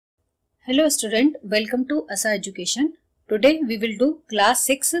Hello student, welcome to ASA Education. Today we will do class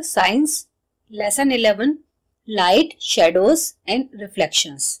 6 science lesson 11 light, shadows and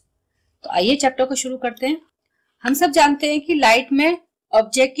reflections. तो आइए chapter को शुरू करते हैं। हम सब जानते हैं कि लाइट में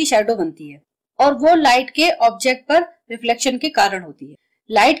ऑब्जेक्ट की शैडो बनती है और वो लाइट के ऑब्जेक्ट पर रिफ्लेक्शन के कारण होती है।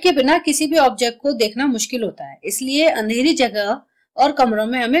 लाइट के बिना किसी भी ऑब्जेक्ट को देखना मुश्किल होता है, इसलिए अंधेरी जगह और कमरों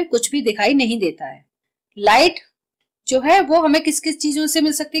में हमें कुछ भी दिखाई नहीं देता है। लाइट जो है वो हमें किस किस चीजों से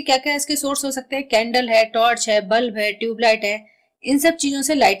मिल सकती है, क्या क्या इसके सोर्स हो सकते हैं। कैंडल है, टॉर्च है, बल्ब है, ट्यूबलाइट है, इन सब चीजों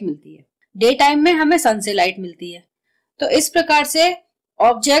से लाइट मिलती है। डे टाइम में हमें सन से लाइट मिलती है। तो इस प्रकार से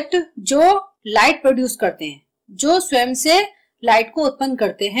ऑब्जेक्ट जो लाइट प्रोड्यूस करते हैं, जो स्वयं से लाइट को उत्पन्न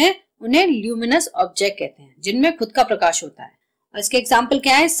करते हैं, उन्हें ल्यूमिनस ऑब्जेक्ट कहते हैं, जिनमें खुद का प्रकाश होता है। और इसके एग्जाम्पल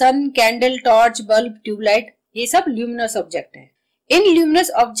क्या है? सन, कैंडल, टॉर्च, बल्ब, ट्यूबलाइट, ये सब ल्यूमिनस ऑब्जेक्ट है। इन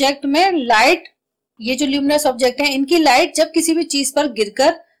ल्यूमिनस ऑब्जेक्ट में लाइट, ये जो ल्यूमिनस ऑब्जेक्ट है, इनकी लाइट जब किसी भी चीज पर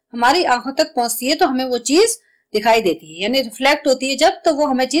गिरकर हमारी आंखों तक पहुंचती है तो हमें वो चीज दिखाई देती है, यानी रिफ्लेक्ट होती है जब, तो वो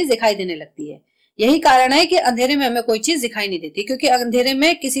हमें चीज दिखाई देने लगती है। यही कारण है कि अंधेरे में हमें कोई चीज दिखाई नहीं देती, क्योंकि अंधेरे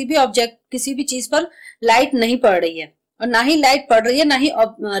में किसी भी ऑब्जेक्ट, किसी भी चीज पर लाइट नहीं पड़ रही है और ना ही लाइट पड़ रही है, ना ही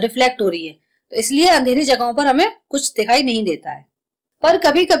रिफ्लेक्ट हो रही है। तो इसलिए अंधेरी जगहों पर हमें कुछ दिखाई नहीं देता है। पर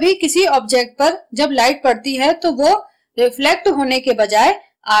कभी कभी किसी ऑब्जेक्ट पर जब लाइट पड़ती है तो वो रिफ्लेक्ट होने के बजाय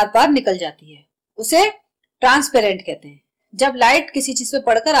आर पार निकल जाती है, उसे ट्रांसपेरेंट कहते हैं। जब लाइट किसी चीज पे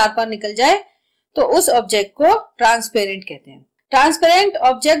पड़कर आर पार निकल जाए तो उस ऑब्जेक्ट को ट्रांसपेरेंट कहते हैं। ट्रांसपेरेंट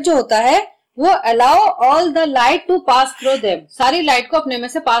ऑब्जेक्ट जो होता है वो allow all the light to pass through them, सारी लाइट को अपने में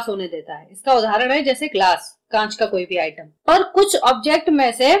से पास होने देता है। इसका उदाहरण है जैसे ग्लास, कांच का कोई भी आइटम। पर कुछ ऑब्जेक्ट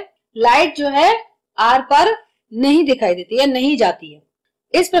में से लाइट जो है आर पार नहीं दिखाई देती है, नहीं जाती है।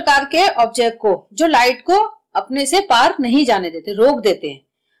 इस प्रकार के ऑब्जेक्ट को, जो लाइट को अपने से पार नहीं जाने देते, रोक देते हैं,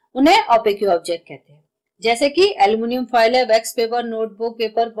 उन्हें ओपेक ऑब्जेक्ट कहते हैं। जैसे कि एल्युमिनियम फॉइल है, वैक्स पेपर, नोटबुक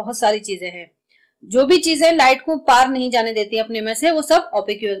पेपर, बहुत सारी चीजें हैं। जो भी चीजें लाइट को पार नहीं जाने देती अपने में से, वो सब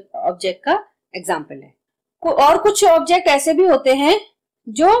ओपेक ऑब्जेक्ट का एग्जाम्पल है। और कुछ ऑब्जेक्ट ऐसे भी होते हैं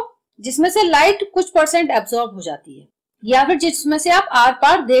जो जिसमें से लाइट कुछ परसेंट एब्जॉर्ब हो जाती है, या फिर जिसमें से आप आर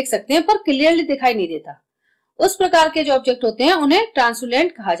पार देख सकते हैं पर क्लियरली दिखाई नहीं देता। उस प्रकार के जो ऑब्जेक्ट होते हैं उन्हें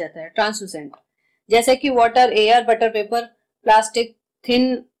ट्रांसलूसेंट कहा जाता है, ट्रांसलूसेंट। जैसे कि water, air, butter paper, plastic,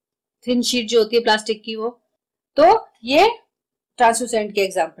 thin sheet जो होती है प्लास्टिक की, वो तो ये ट्रांसलूसेंट के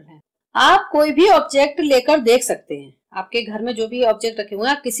एग्जांपल हैं। आप कोई भी ऑब्जेक्ट लेकर देख सकते हैं, आपके घर में जो भी ऑब्जेक्ट रखे हुए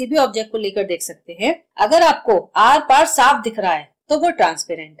हैं, आप किसी भी ऑब्जेक्ट को लेकर देख सकते हैं। अगर आपको आर पार साफ दिख रहा है तो वो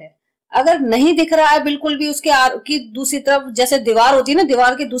ट्रांसपेरेंट है। अगर नहीं दिख रहा है बिल्कुल भी, उसके आर की दूसरी तरफ, जैसे दीवार होती है ना,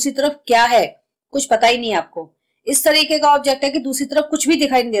 दीवार की दूसरी तरफ क्या है कुछ पता ही नहीं आपको, इस तरीके का ऑब्जेक्ट है कि दूसरी तरफ कुछ भी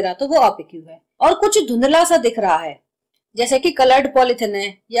दिखाई नहीं दे रहा, तो वो ओपेक है। और कुछ धुंधला सा दिख रहा है, जैसे कि कलर्ड पॉलिथिन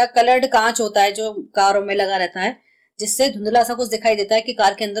है या कलर्ड कांच होता है जो कारों में लगा रहता है, जिससे धुंधला सा कुछ दिखाई देता है कि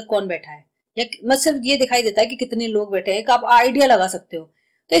कार के अंदर कौन बैठा है, या मतलब सिर्फ ये दिखाई देता है कि कितने लोग बैठे हैं, आप आइडिया लगा सकते हो।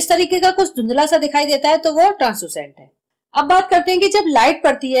 तो इस तरीके का कुछ धुंधला सा दिखाई देता है, तो वो ट्रांसलूसेंट है। अब बात करते हैं कि जब लाइट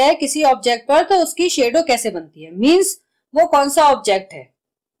पड़ती है किसी ऑब्जेक्ट पर तो उसकी शेडो कैसे बनती है, मीन्स वो कौन सा ऑब्जेक्ट है।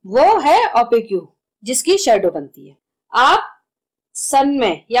 वो है ओपेक, जिसकी शेडो बनती है। आप सन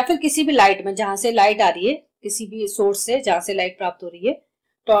में या फिर किसी भी लाइट में, जहां से लाइट आ रही है, किसी भी सोर्स से जहां से लाइट प्राप्त हो रही है,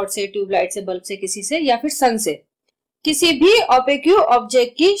 टॉर्च से, ट्यूबलाइट से, बल्ब से, किसी से, या फिर सन से, किसी भी ओपेक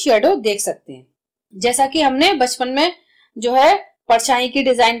ऑब्जेक्ट की शेडो देख सकते हैं। जैसा कि हमने बचपन में जो है परछाई की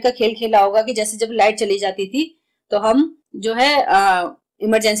डिजाइन का खेल खेला होगा, कि जैसे जब लाइट चली जाती थी तो हम जो है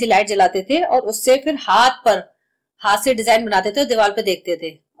इमरजेंसी लाइट जलाते थे और उससे फिर हाथ से डिजाइन बनाते थे, दीवार पे देखते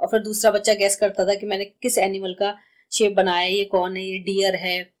थे, और फिर दूसरा बच्चा गैस करता था कि मैंने किस एनिमल का शेप बनाया है, ये कौन है, ये डियर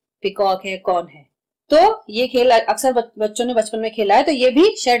है, पिकॉक है, कौन है। तो ये खेल अक्सर बच्चों ने बचपन में खेला है। तो ये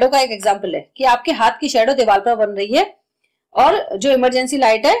भी शेडो का एक एग्जांपल है कि आपके हाथ की शेडो दीवार पर बन रही है, और जो इमरजेंसी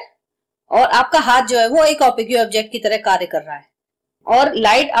लाइट है, और आपका हाथ जो है वो एक ओपेक ऑब्जेक्ट की तरह कार्य कर रहा है, और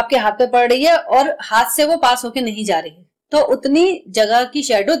लाइट आपके हाथ पे पड़ रही है और हाथ से वो पास होके नहीं जा रही है, तो उतनी जगह की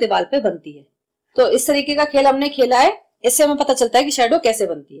शेडो दीवार पे बनती है। तो इस तरीके का खेल हमने खेला है, इससे हमें पता चलता है कि शेडो कैसे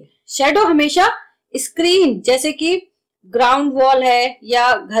बनती है। शेडो हमेशा स्क्रीन, जैसे कि ग्राउंड वॉल है,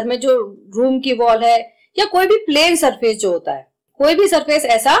 या घर में जो रूम की वॉल है, या कोई भी प्लेन सरफेस जो होता है, कोई भी सरफेस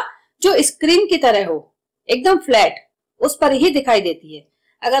ऐसा जो स्क्रीन की तरह हो, एकदम फ्लैट, उस पर ही दिखाई देती है।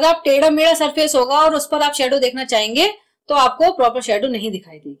 अगर आप टेढ़ा मेढ़ा सरफेस होगा और उस पर आप शेडो देखना चाहेंगे तो आपको प्रॉपर शेडो नहीं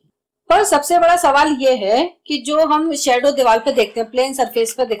दिखाई देगी। पर सबसे बड़ा सवाल ये है कि जो हम शेडो दीवार पे देखते हैं, प्लेन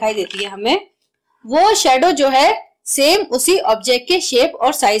सरफेस पर दिखाई देती है हमें, वो शेडो जो है सेम उसी ऑब्जेक्ट के शेप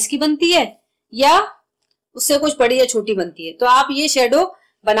और साइज की बनती है, या उससे कुछ बड़ी या छोटी बनती है। तो आप ये शेडो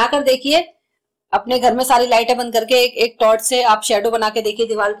बनाकर देखिए, अपने घर में सारी लाइटें बंद करके एक टॉर्च से आप शेडो बना के देखिए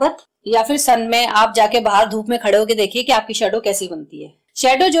दीवार पर, या फिर सन में आप जाके बाहर धूप में खड़े होके देखिए कि आपकी शेडो कैसी बनती है।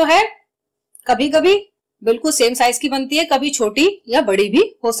 शेडो जो है कभी कभी बिल्कुल सेम साइज की बनती है, कभी छोटी या बड़ी भी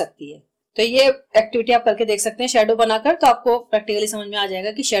हो सकती है। तो ये एक्टिविटी आप करके देख सकते हैं शैडो बनाकर, तो आपको प्रैक्टिकली समझ में आ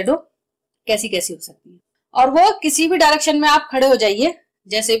जाएगा कि शैडो कैसी कैसी हो सकती है। और वो किसी भी डायरेक्शन में आप खड़े हो जाइए,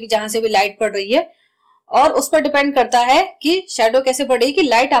 जैसे भी जहां से भी लाइट पड़ रही है, और उस पर डिपेंड करता है कि शैडो कैसे पड़ रही है, कि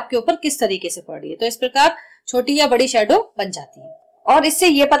लाइट आपके ऊपर किस तरीके से पड़ रही है। तो इस प्रकार छोटी या बड़ी शैडो बन जाती है। और इससे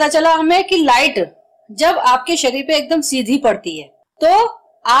ये पता चला हमें कि लाइट जब आपके शरीर पे एकदम सीधी पड़ती है तो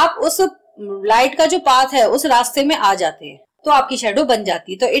आप उस लाइट का जो पाथ है उस रास्ते में आ जाते हैं, तो आपकी शैडो बन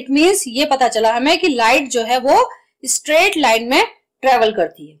जाती है। तो इट मीन्स ये पता चला हमें कि लाइट जो है वो स्ट्रेट लाइन में ट्रेवल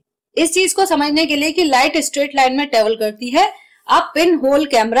करती है। इस चीज को समझने के लिए कि लाइट स्ट्रेट लाइन में ट्रेवल करती है, आप पिन होल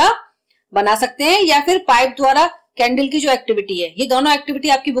कैमरा बना सकते हैं या फिर पाइप द्वारा कैंडल की जो एक्टिविटी है, ये दोनों एक्टिविटी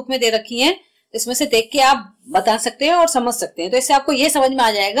आपकी बुक में दे रखी है, इसमें से देख के आप बता सकते हैं और समझ सकते हैं। तो इससे आपको ये समझ में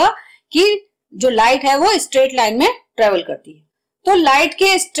आ जाएगा कि जो लाइट है वो स्ट्रेट लाइन में ट्रेवल करती है। तो लाइट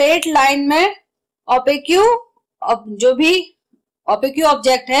के स्ट्रेट लाइन में ऑपेक्यू जो भी ऑपेक्यू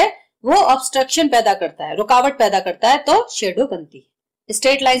ऑब्जेक्ट है वो ऑब्स्ट्रक्शन पैदा करता है, रुकावट पैदा करता है, तो शेडो बनती है।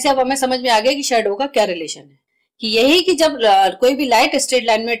 स्ट्रेट लाइन से अब हमें समझ में आ गया कि शेडो का क्या रिलेशन है, कि यही कि जब कोई भी लाइट स्ट्रेट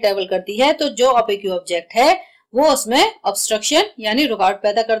लाइन में ट्रेवल करती है तो जो ऑपेक्यू ऑब्जेक्ट है वो उसमें ऑब्स्ट्रक्शन यानी रुकावट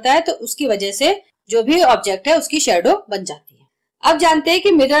पैदा करता है, तो उसकी वजह से जो भी ऑब्जेक्ट है उसकी शेडो बन जाती है। अब जानते हैं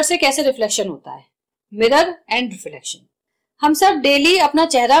कि मिरर से कैसे रिफ्लेक्शन होता है। Mirror and reflection. हम सब डेली अपना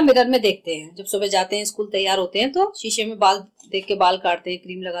चेहरा मिरर में देखते हैं। जब सुबह जाते हैं, स्कूल तैयार होते हैं तो शीशे में बाल देख के बाल काटते हैं,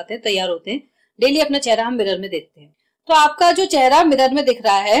 क्रीम लगाते हैं, तैयार होते हैं। डेली अपना चेहरा हम मिरर में देखते हैं। तो आपका जो चेहरा मिरर में दिख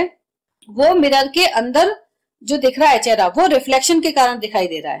रहा है वो मिरर के अंदर जो दिख रहा है चेहरा वो रिफ्लेक्शन के कारण दिखाई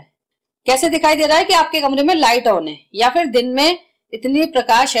दे रहा है। कैसे दिखाई दे रहा है कि आपके कमरे में लाइट ऑन है या फिर दिन में इतनी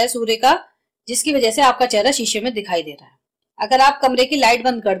प्रकाश है सूर्य का जिसकी वजह से आपका चेहरा शीशे में दिखाई दे रहा है। अगर आप कमरे की लाइट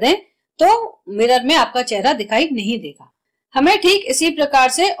बंद कर दें तो मिरर में आपका चेहरा दिखाई नहीं देगा। हमें ठीक इसी प्रकार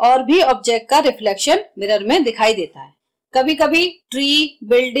से और भी ऑब्जेक्ट का रिफ्लेक्शन मिरर में दिखाई देता है। कभी कभी ट्री,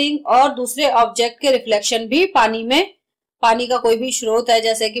 बिल्डिंग और दूसरे ऑब्जेक्ट के रिफ्लेक्शन भी पानी में, पानी का कोई भी स्रोत है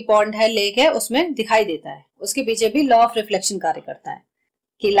जैसे कि पॉन्ड है, लेक है, उसमें दिखाई देता है। उसके पीछे भी लॉ ऑफ रिफ्लेक्शन कार्य करता है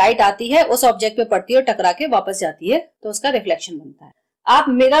कि लाइट आती है, उस ऑब्जेक्ट पे पड़ती है और टकरा के वापस जाती है, तो उसका रिफ्लेक्शन बनता है। आप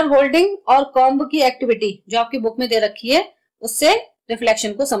मिरर होल्डिंग और कॉम्ब की एक्टिविटी जो आपकी बुक में दे रखी है उससे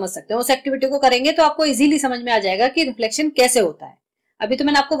रिफ्लेक्शन को समझ सकते हैं। उस एक्टिविटी को करेंगे तो आपको इजीली समझ में आ जाएगा कि रिफ्लेक्शन कैसे होता है। अभी तो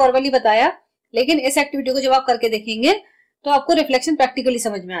मैंने आपको वर्बली बताया, लेकिन इस एक्टिविटी को जब आप करके देखेंगे तो आपको रिफ्लेक्शन प्रैक्टिकली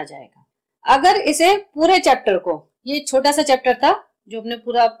समझ में आ जाएगा। अगर इसे पूरे चैप्टर को, ये छोटा सा चैप्टर था जो हमने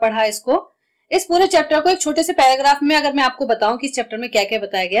पूरा पढ़ा, इस पूरे चैप्टर को एक छोटे से पैराग्राफ में अगर मैं आपको बताऊं कि इस चैप्टर में क्या क्या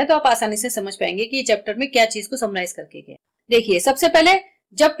बताया गया तो आप आसानी से समझ पाएंगे कि ये चैप्टर में क्या चीज को समराइज करके गया। देखिए, सबसे पहले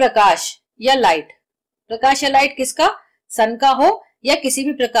जब प्रकाश या लाइट किसका, सन का हो या किसी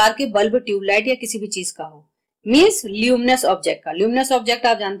भी प्रकार के बल्ब, ट्यूबलाइट या किसी भी चीज का हो, मींस ल्यूमिनस ऑब्जेक्ट का। ल्यूमिनस ऑब्जेक्ट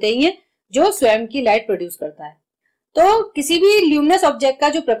आप जानते ही हैं जो स्वयं की लाइट प्रोड्यूस करता है। तो किसी भी ल्यूमिनस ऑब्जेक्ट का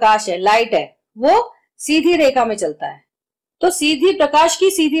जो प्रकाश है, लाइट है, वो सीधी रेखा में चलता है। तो प्रकाश की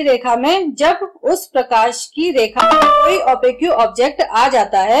सीधी रेखा में जब उस प्रकाश की रेखा में कोई ऑपेक्यू ऑब्जेक्ट आ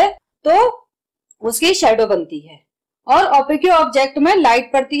जाता है तो उसकी शैडो बनती है। और ऑपेक्यू ऑब्जेक्ट में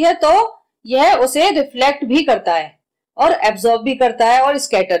लाइट पड़ती है तो यह उसे रिफ्लेक्ट भी करता है और एब्जॉर्ब भी करता है और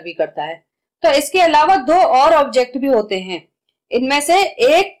स्कैटर भी करता है। तो इसके अलावा दो और ऑब्जेक्ट भी होते हैं, इनमें से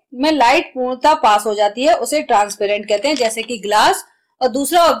एक में लाइट पूर्णतः पास हो जाती है, उसे ट्रांसपेरेंट कहते हैं, जैसे कि ग्लास। और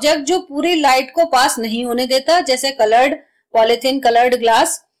दूसरा ऑब्जेक्ट जो पूरी लाइट को पास नहीं होने देता, जैसे coloured polythene, coloured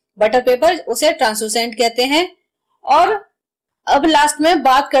glass, butter paper, उसे ट्रांसलूसेंट कहते हैं। और अब लास्ट में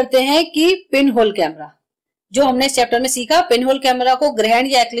बात करते हैं कि पिन होल कैमरा, जो हमने इस चैप्टर में सीखा। पिन होल कैमरा को ग्रहण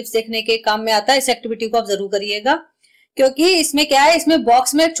या एक्लिप्स देखने के काम में आता है। इस एक्टिविटी को आप जरूर करिएगा, क्योंकि इसमें क्या है, इसमें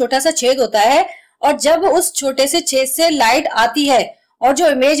बॉक्स में एक छोटा सा छेद होता है और जब उस छोटे से छेद से लाइट आती है और जो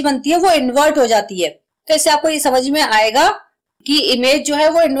इमेज बनती है वो इन्वर्ट हो जाती है। तो इससे आपको ये समझ में आएगा कि इमेज जो है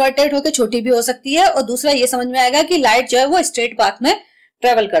वो इन्वर्टेड होकर छोटी भी हो सकती है, और दूसरा ये समझ में आएगा कि लाइट जो है वो स्ट्रेट पाथ में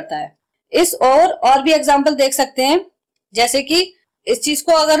ट्रेवल करता है। इस और भी एग्जांपल देख सकते हैं, जैसे कि इस चीज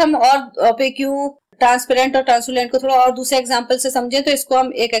को अगर हम और ऑपेक्यू, ट्रांसपेरेंट और ट्रांसलूसेंट को थोड़ा और दूसरे एग्जांपल से समझें तो इसको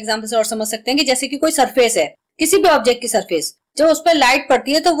हम एक एग्जांपल से और समझ सकते हैं कि जैसे कि कोई सरफेस है, किसी भी ऑब्जेक्ट की सरफेस, जब उस पर लाइट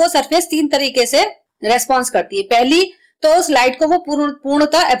पड़ती है तो वो सरफेस तीन तरीके से रेस्पॉन्स करती है। पहली तो उस लाइट को वो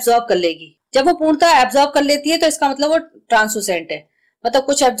पूर्णतः एब्जॉर्ब कर लेगी। जब वो पूर्णतः एब्जॉर्ब कर लेती है तो इसका मतलब वो ट्रांसलूसेंट है, मतलब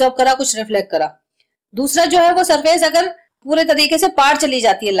कुछ एब्जॉर्ब करा, कुछ रिफ्लेक्ट करा। दूसरा जो है वो सरफेस अगर पूरे तरीके से पार चली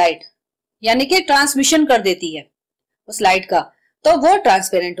जाती है लाइट, यानी कि ट्रांसमिशन कर देती है उस लाइट का, तो वो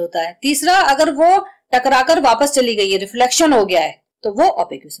ट्रांसपेरेंट होता है। तीसरा, अगर वो टकराकर वापस चली गई है, रिफ्लेक्शन हो गया है, तो वो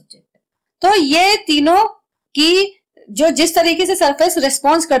ऑपेक्यू सब्जेक्ट है। तो ये तीनों की जो जिस तरीके से सरफेस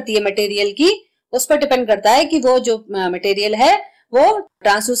रिस्पॉन्स करती है मटेरियल की, उस पर डिपेंड करता है कि वो जो मटेरियल है वो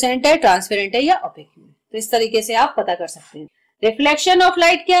ट्रांसलूसेंट है, ट्रांसपेरेंट है या ओपेक है। तो इस तरीके से आप पता कर सकते हैं। रिफ्लेक्शन ऑफ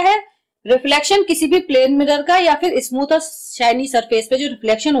लाइट क्या है? रिफ्लेक्शन किसी भी प्लेन मिरर का या फिर स्मूथ और शाइनी सरफेस पे जो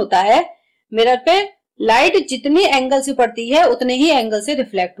रिफ्लेक्शन होता है मिरर पे, लाइट जितनी एंगल से पड़ती है उतने ही एंगल से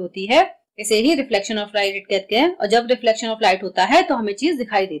रिफ्लेक्ट होती है, इसे ही रिफ्लेक्शन ऑफ लाइट कहते हैं। और जब रिफ्लेक्शन ऑफ लाइट होता है तो हमें चीज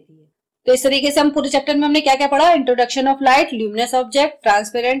दिखाई देती है। तो इस तरीके से हम पूरे चैप्टर में हमने क्या क्या पढ़ा? Introduction of light, luminous object,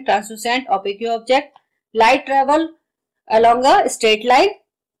 transparent, translucent, opaque object, light travel along a straight line,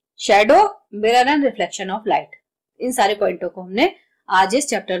 shadow, mirror and reflection of light. इन सारे पॉइंटों को हमने आज इस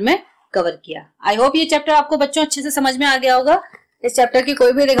चैप्टर में कवर किया। आई होप ये चैप्टर आपको बच्चों अच्छे से समझ में आ गया होगा। इस चैप्टर की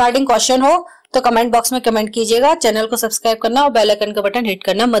कोई भी रिगार्डिंग क्वेश्चन हो तो कमेंट बॉक्स में कमेंट कीजिएगा। चैनल को सब्सक्राइब करना और बेल आइकन का बटन हिट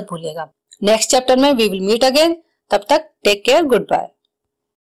करना मत भूलिएगा। नेक्स्ट चैप्टर में वी विल मीट अगेन। तब तक टेक केयर, गुड बाय।